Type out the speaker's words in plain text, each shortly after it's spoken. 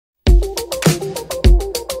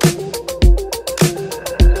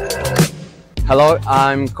Hello,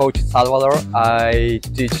 I'm Coach Salvador. I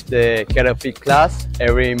teach the KettleFIT class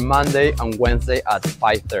every Monday and Wednesday at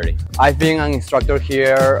 5:30. I've been an instructor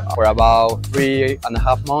here for about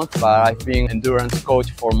 3.5 months, but I've been endurance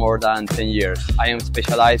coach for more than 10 years. I am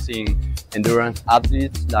specialized in endurance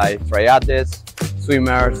athletes like triathletes,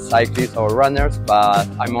 swimmers, cyclists, or runners, but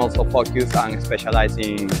I'm also focused on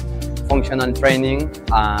specializing functional training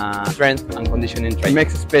and strength and conditioning training. It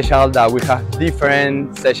makes it special that we have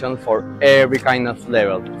different sessions for every kind of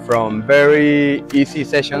level, from very easy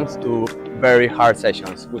sessions to very hard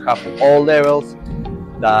sessions. We have all levels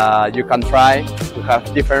that you can try. We have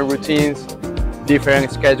different routines,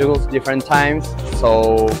 different schedules, different times.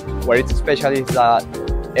 So what is special is that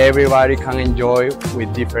everybody can enjoy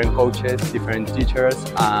with different coaches, different teachers,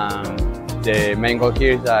 and the main goal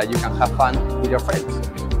here is that you can have fun with your friends.